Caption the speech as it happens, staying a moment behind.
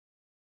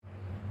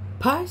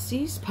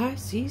Pisces,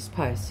 Pisces,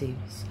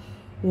 Pisces.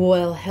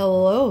 Well,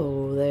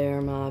 hello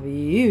there, my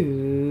beautiful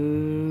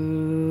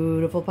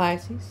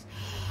Pisces.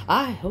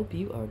 I hope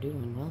you are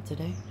doing well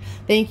today.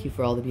 Thank you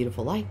for all the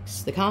beautiful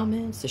likes, the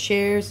comments, the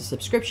shares, the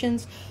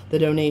subscriptions, the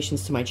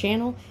donations to my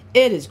channel.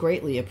 It is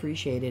greatly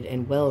appreciated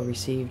and well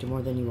received,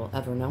 more than you will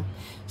ever know.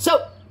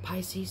 So,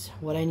 Pisces,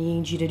 what I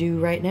need you to do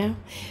right now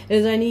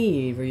is I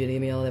need for you to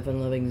give me all that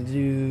fun-loving,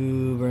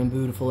 exuberant,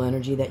 beautiful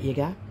energy that you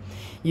got.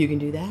 You can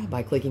do that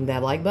by clicking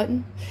that like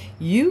button.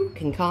 You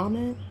can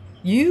comment.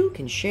 You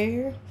can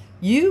share.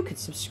 You can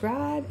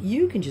subscribe.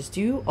 You can just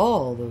do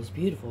all those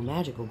beautiful,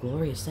 magical,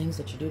 glorious things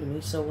that you do to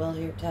me so well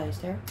here at Talia's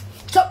Tarot.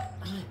 So,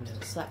 I'm going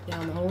to slap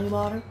down the holy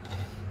water.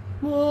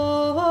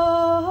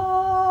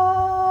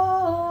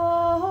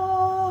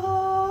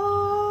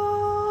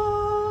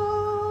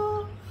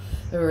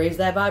 Raise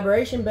that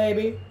vibration,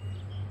 baby.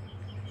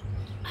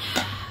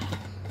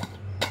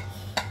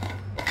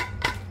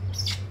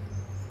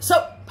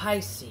 So,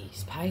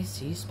 Pisces,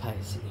 Pisces,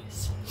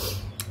 Pisces.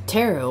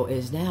 Tarot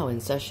is now in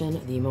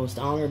session. The most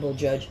honorable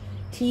judge,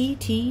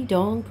 T.T.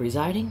 Dong,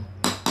 presiding.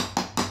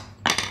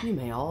 You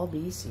may all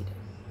be seated.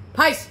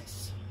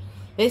 Pisces.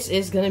 This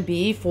is going to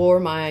be for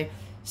my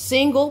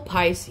single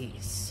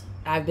Pisces.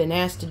 I've been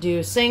asked to do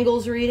a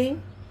singles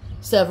reading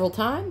several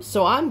times,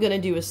 so I'm going to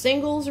do a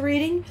singles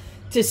reading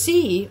to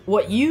see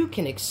what you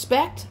can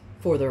expect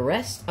for the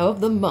rest of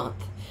the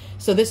month.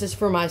 So this is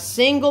for my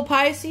single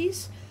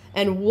Pisces,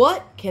 and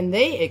what can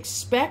they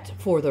expect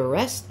for the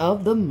rest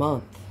of the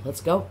month? Let's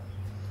go.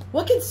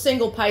 What can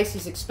single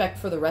Pisces expect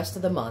for the rest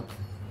of the month?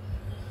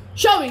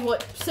 Show me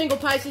what single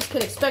Pisces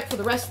can expect for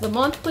the rest of the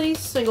month, please.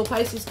 Single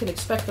Pisces can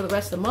expect for the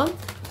rest of the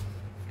month.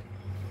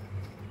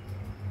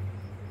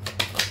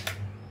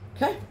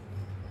 Okay.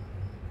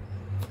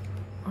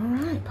 All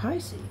right,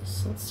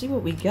 Pisces. Let's see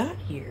what we got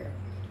here.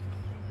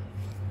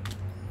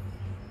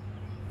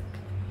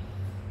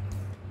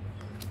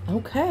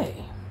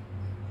 Okay.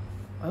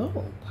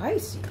 Oh,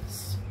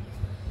 Pisces.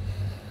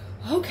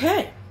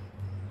 Okay.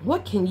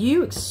 What can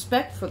you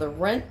expect for the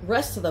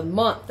rest of the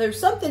month? There's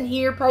something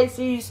here,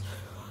 Pisces,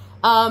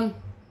 that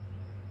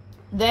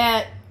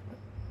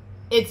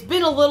it's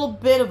been a little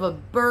bit of a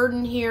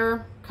burden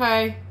here,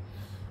 okay?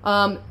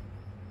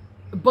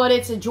 But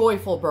it's a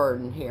joyful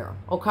burden here,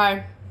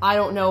 okay? I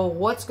don't know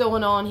what's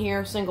going on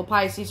here, single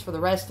Pisces, for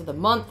the rest of the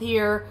month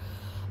here.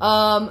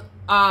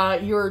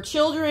 Your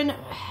children,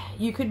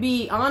 you could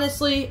be,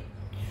 honestly,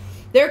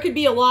 there could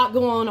be a lot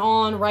going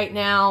on right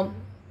now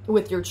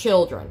with your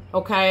children,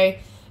 okay?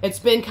 It's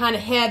been kind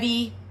of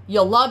heavy.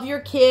 You love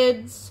your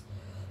kids.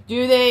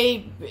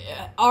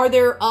 Are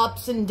there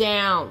ups and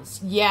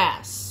downs?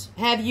 Yes.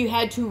 Have you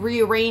had to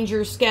rearrange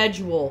your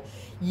schedule?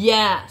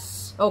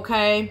 Yes.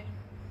 Okay?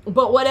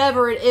 But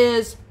whatever it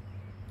is,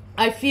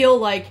 I feel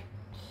like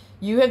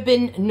you have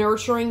been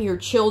nurturing your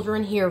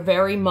children here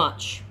very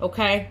much,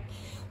 okay?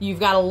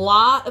 You've got a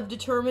lot of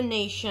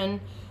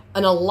determination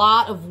and a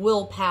lot of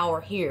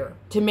willpower here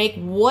to make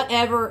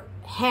whatever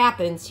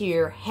happens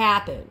here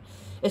happen.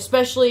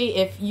 Especially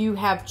if you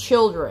have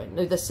children.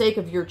 For the sake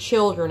of your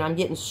children, I'm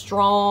getting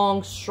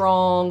strong,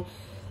 strong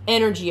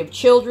energy of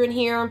children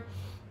here.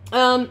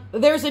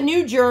 There's a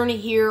new journey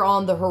here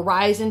on the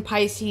horizon,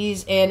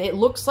 Pisces, and it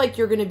looks like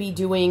you're going to be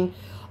doing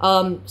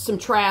some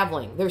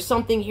traveling. There's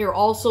something here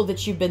also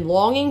that you've been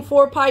longing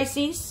for,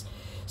 Pisces.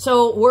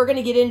 So we're going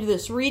to get into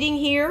this reading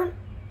here,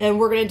 and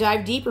we're going to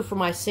dive deeper for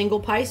my single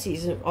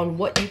Pisces on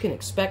what you can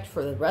expect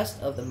for the rest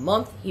of the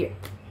month here.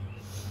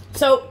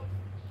 So,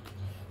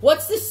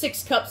 what's the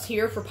Six Cups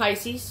here for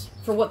Pisces,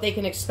 for what they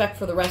can expect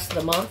for the rest of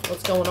the month?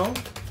 What's going on?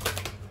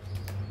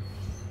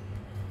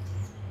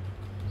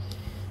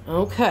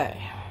 Okay.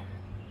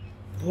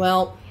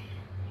 Well,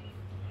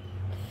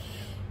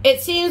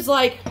 it seems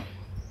like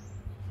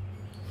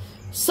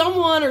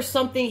someone or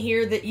something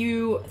here that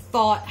you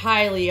thought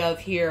highly of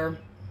here,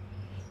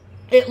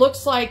 it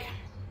looks like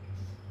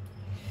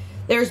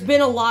there's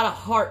been a lot of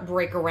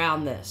heartbreak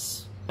around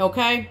this,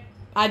 okay?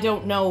 I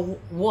don't know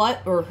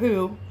what or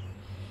who,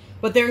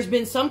 but there's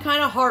been some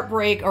kind of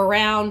heartbreak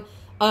around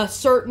a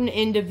certain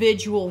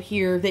individual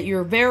here that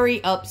you're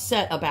very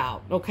upset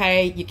about,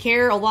 okay? You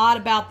care a lot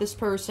about this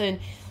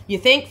person. You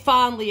think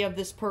fondly of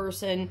this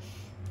person,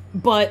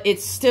 but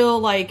it's still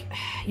like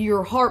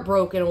you're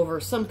heartbroken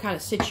over some kind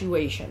of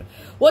situation.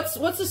 What's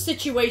the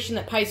situation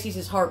that Pisces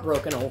is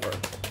heartbroken over?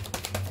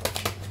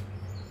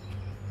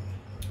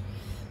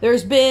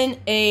 There's been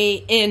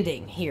a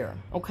ending here,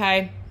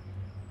 okay?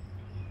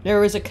 There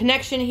was a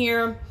connection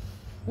here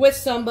with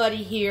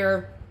somebody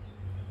here,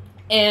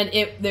 and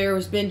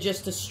there's been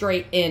just a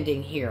straight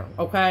ending here,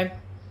 okay?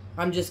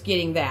 I'm just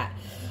getting that.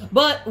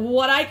 But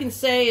what I can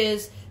say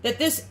is that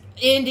this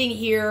ending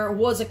here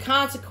was a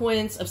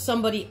consequence of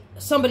somebody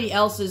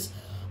else's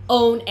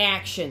own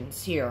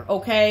actions here,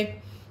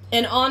 okay?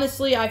 And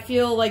honestly, I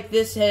feel like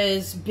this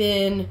has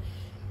been,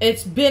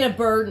 it's been a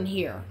burden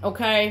here,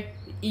 okay?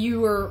 You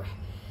were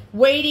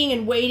waiting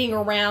and waiting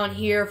around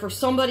here for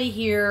somebody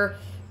here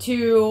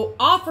to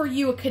offer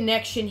you a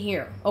connection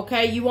here,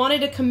 okay? You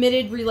wanted a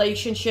committed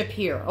relationship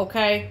here,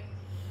 okay?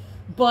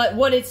 But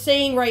what it's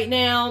saying right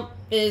now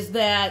is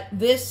that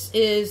this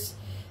is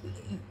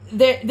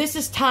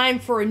time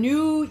for a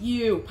new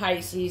you,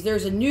 Pisces.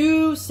 There's a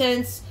new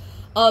sense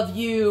of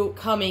you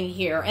coming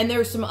here. And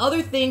there's some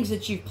other things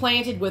that you've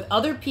planted with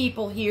other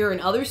people here in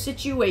other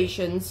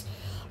situations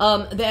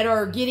that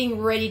are getting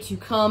ready to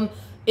come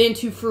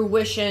into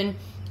fruition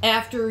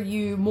after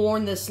you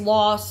mourn this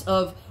loss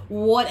of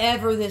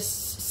whatever this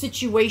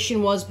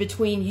situation was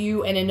between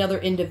you and another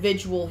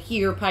individual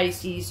here,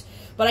 Pisces.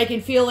 But I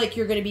can feel like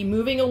you're going to be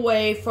moving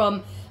away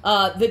from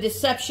the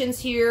deceptions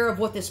here of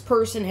what this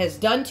person has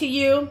done to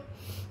you.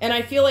 And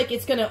I feel like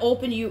it's going to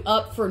open you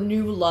up for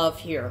new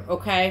love here,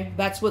 okay?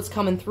 That's what's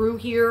coming through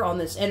here on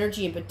this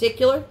energy in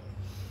particular,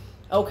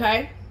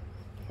 okay?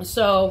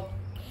 So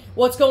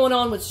what's going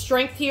on with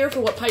strength here for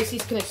what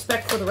Pisces can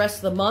expect for the rest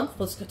of the month?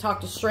 Let's talk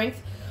to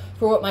strength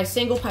for what my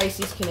single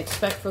Pisces can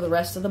expect for the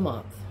rest of the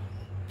month.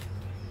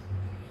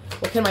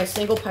 What can my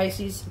single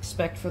Pisces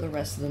expect for the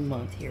rest of the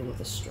month here with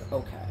the strength?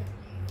 Okay.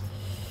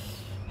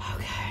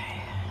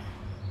 Okay.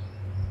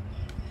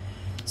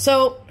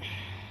 So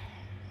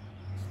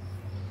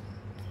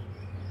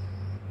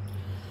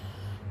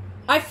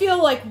I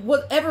feel like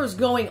whatever's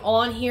going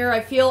on here, I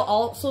feel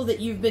also that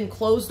you've been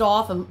closed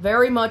off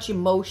very much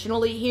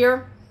emotionally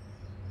here.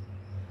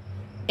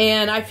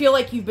 And I feel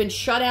like you've been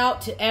shut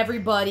out to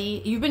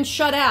everybody. You've been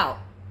shut out.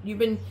 You've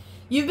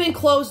been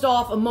closed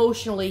off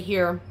emotionally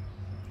here.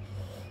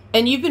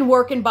 And you've been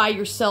working by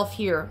yourself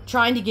here,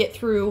 trying to get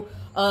through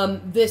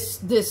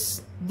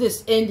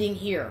this ending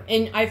here.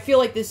 And I feel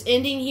like this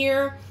ending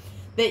here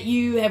that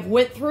you have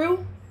went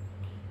through,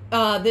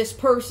 this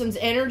person's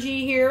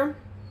energy here,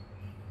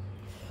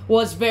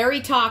 was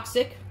very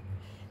toxic,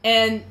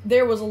 and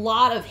there was a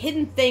lot of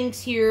hidden things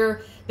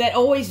here that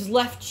always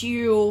left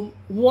you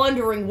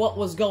wondering what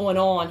was going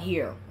on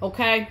here,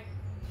 okay?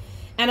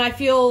 And I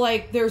feel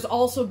like there's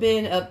also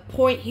been a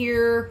point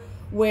here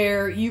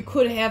where you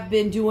could have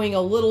been doing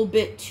a little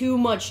bit too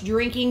much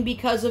drinking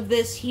because of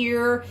this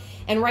here,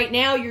 and right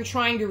now you're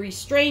trying to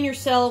restrain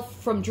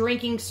yourself from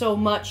drinking so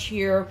much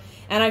here,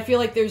 and I feel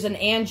like there's an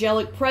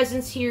angelic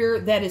presence here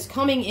that is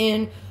coming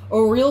in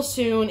or real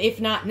soon,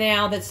 if not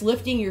now, that's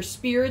lifting your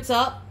spirits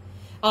up.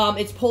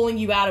 It's pulling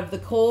you out of the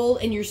cold,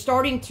 and you're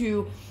starting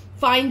to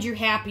find your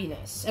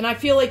happiness. And I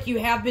feel like you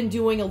have been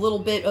doing a little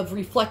bit of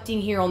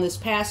reflecting here on this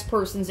past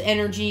person's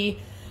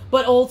energy,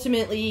 but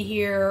ultimately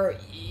here,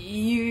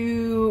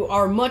 you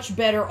are much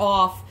better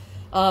off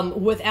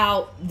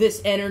without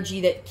this energy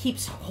that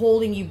keeps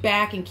holding you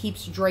back and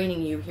keeps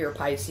draining you here,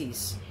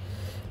 Pisces.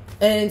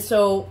 And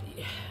so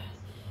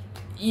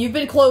you've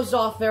been closed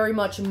off very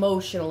much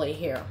emotionally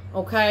here,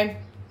 okay?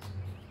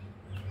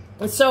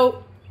 And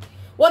so,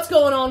 what's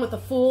going on with the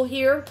Fool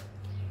here?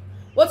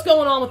 What's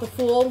going on with the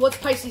Fool? What's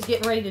Pisces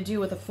getting ready to do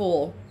with the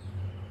Fool?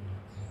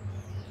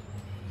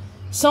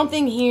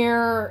 Something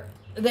here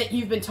that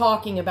you've been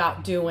talking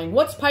about doing.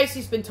 What's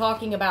Pisces been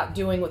talking about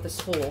doing with this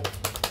Fool?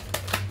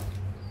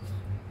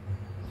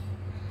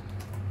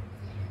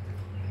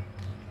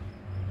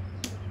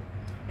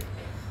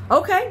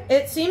 Okay,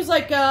 it seems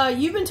like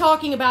you've been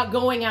talking about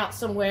going out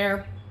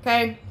somewhere,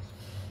 okay?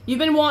 You've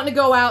been wanting to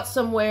go out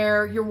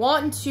somewhere. You're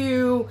wanting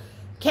to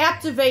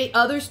captivate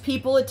others'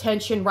 people's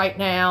attention right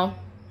now.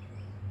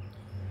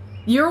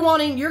 You're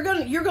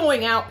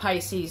going out,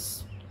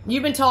 Pisces.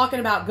 You've been talking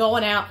about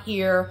going out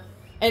here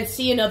and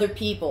seeing other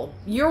people.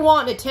 You're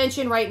wanting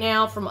attention right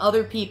now from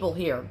other people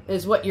here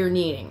is what you're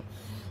needing.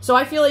 So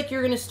I feel like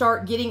you're going to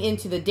start getting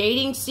into the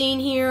dating scene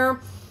here.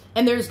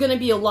 And there's going to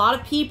be a lot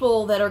of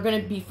people that are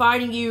going to be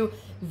finding you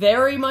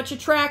very much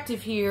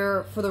attractive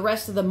here for the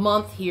rest of the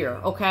month here.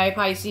 Okay,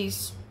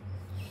 Pisces?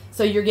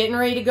 So you're getting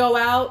ready to go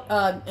out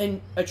and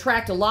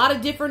attract a lot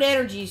of different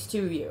energies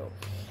to you.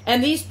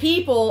 And these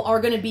people are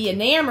going to be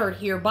enamored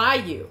here by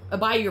you,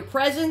 by your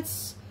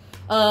presence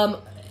and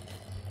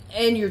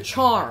your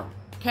charm.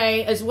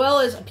 Okay? As well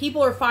as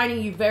people are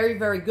finding you very,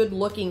 very good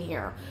looking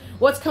here.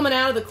 What's coming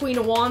out of the Queen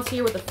of Wands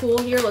here with the Fool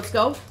here? Let's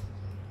go.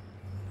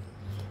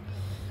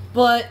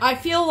 But I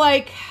feel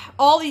like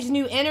all these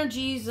new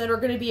energies that are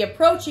going to be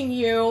approaching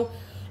you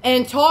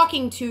and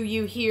talking to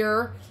you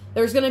here,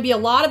 there's going to be a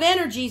lot of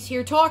energies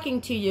here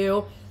talking to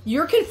you.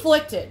 You're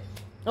conflicted,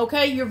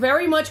 okay? You're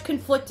very much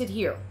conflicted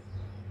here.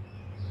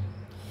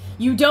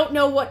 You don't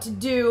know what to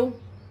do.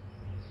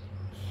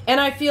 And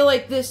I feel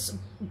like this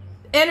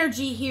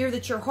energy here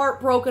that you're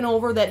heartbroken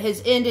over that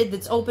has ended,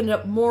 that's opened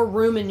up more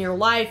room in your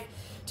life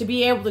to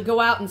be able to go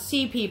out and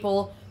see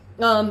people,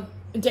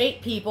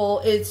 date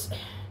people,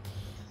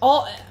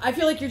 I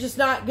feel like you're just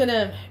not going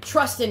to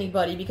trust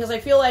anybody, because I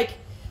feel like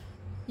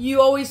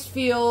you always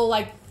feel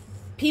like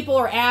people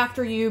are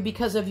after you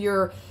because of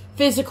your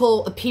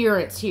physical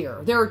appearance here.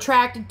 They're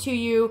attracted to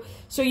you,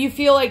 so you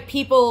feel like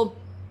people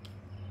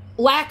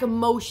lack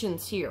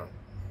emotions here,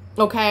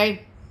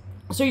 okay?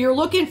 So you're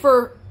looking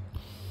for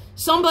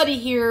somebody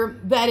here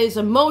that is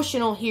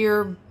emotional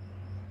here,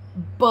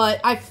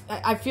 but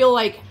I feel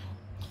like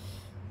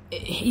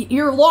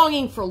you're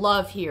longing for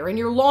love here, and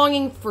you're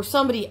longing for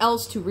somebody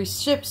else to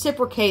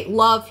reciprocate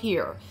love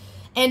here.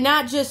 and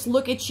not just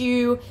look at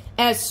you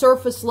as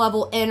surface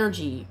level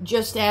energy,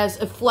 just as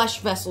a flesh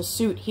vessel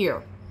suit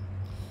here.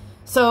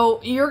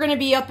 So you're going to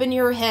be up in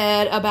your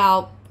head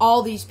about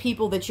all these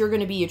people that you're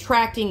going to be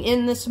attracting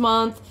in this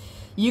month.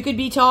 You could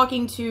be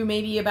talking to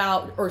maybe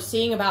about or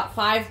seeing about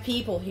 5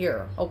 people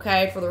here,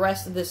 okay, for the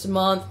rest of this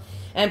month,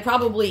 and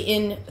probably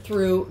in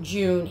through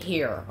June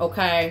here,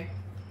 okay?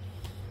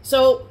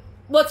 So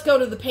let's go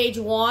to the Page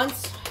of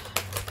Wands.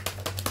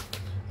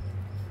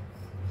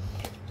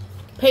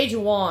 Page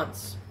of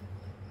Wands.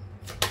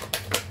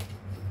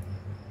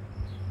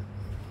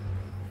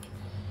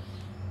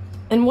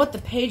 And what the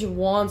Page of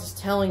Wands is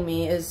telling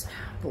me is,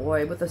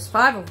 boy, with this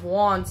 5 of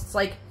Wands, it's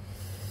like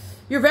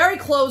you're very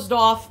closed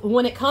off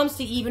when it comes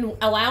to even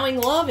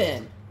allowing love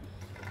in.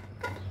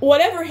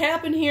 Whatever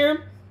happened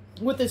here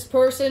with this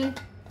person,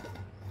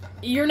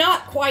 you're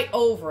not quite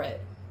over it.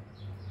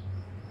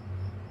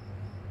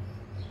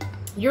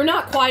 You're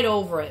not quite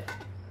over it.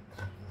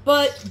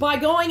 But by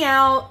going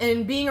out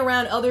and being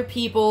around other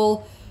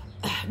people,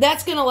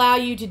 that's going to allow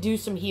you to do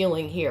some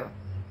healing here.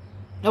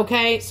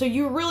 Okay? So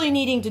you're really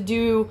needing to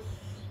do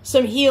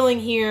some healing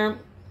here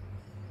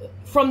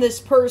from this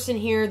person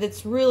here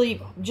that's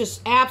really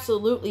just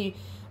absolutely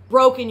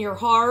broken your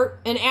heart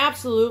and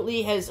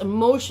absolutely has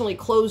emotionally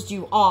closed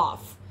you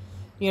off,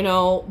 you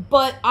know.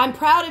 But I'm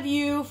proud of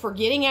you for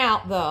getting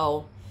out,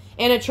 though,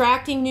 and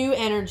attracting new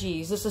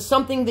energies. This is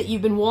something that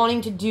you've been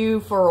wanting to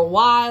do for a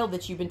while,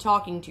 that you've been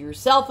talking to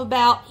yourself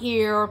about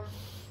here,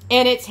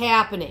 and it's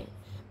happening.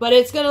 But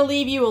it's going to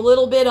leave you a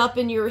little bit up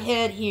in your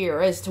head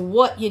here as to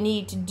what you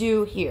need to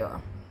do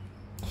here.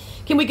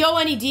 Can we go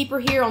any deeper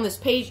here on this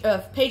Page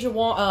of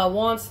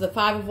Wands, the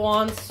 5 of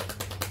Wands?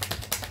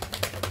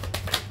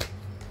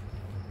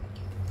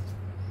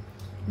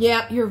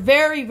 Yeah, you're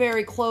very,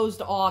 very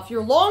closed off.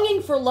 You're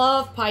longing for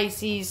love,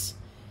 Pisces,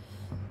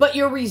 but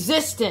you're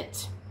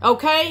resistant,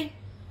 okay?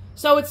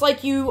 So it's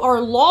like you are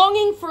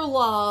longing for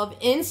love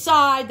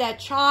inside that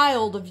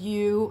child of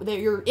you, that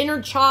your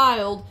inner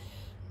child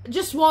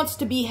just wants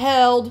to be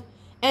held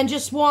and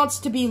just wants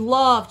to be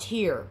loved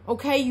here,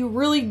 okay? You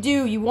really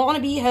do. You want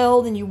to be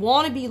held and you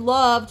want to be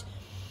loved,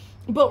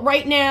 but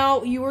right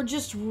now you are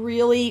just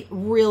really,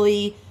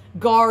 really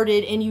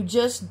guarded and you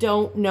just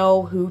don't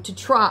know who to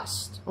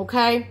trust,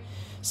 okay?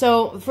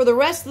 So for the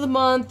rest of the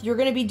month, you're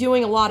going to be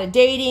doing a lot of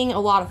dating, a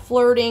lot of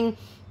flirting,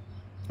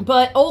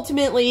 but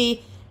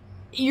ultimately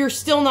you're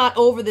still not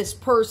over this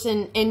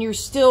person and you're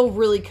still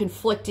really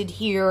conflicted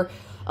here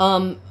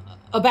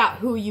about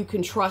who you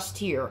can trust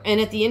here.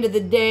 And at the end of the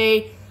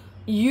day,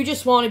 you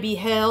just want to be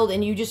held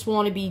and you just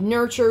want to be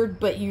nurtured,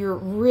 but you're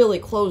really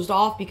closed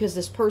off because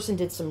this person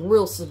did some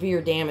real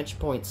severe damage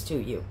points to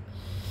you.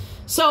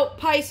 So,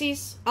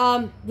 Pisces,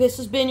 this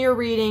has been your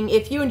reading.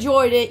 If you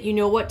enjoyed it, you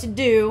know what to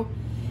do.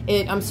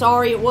 I'm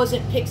sorry it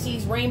wasn't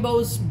pixies,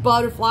 rainbows,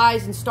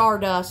 butterflies, and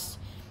stardust,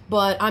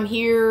 but I'm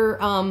here,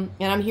 and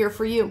I'm here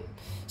for you.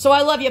 So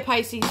I love you,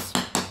 Pisces.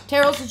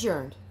 Tarot's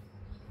adjourned.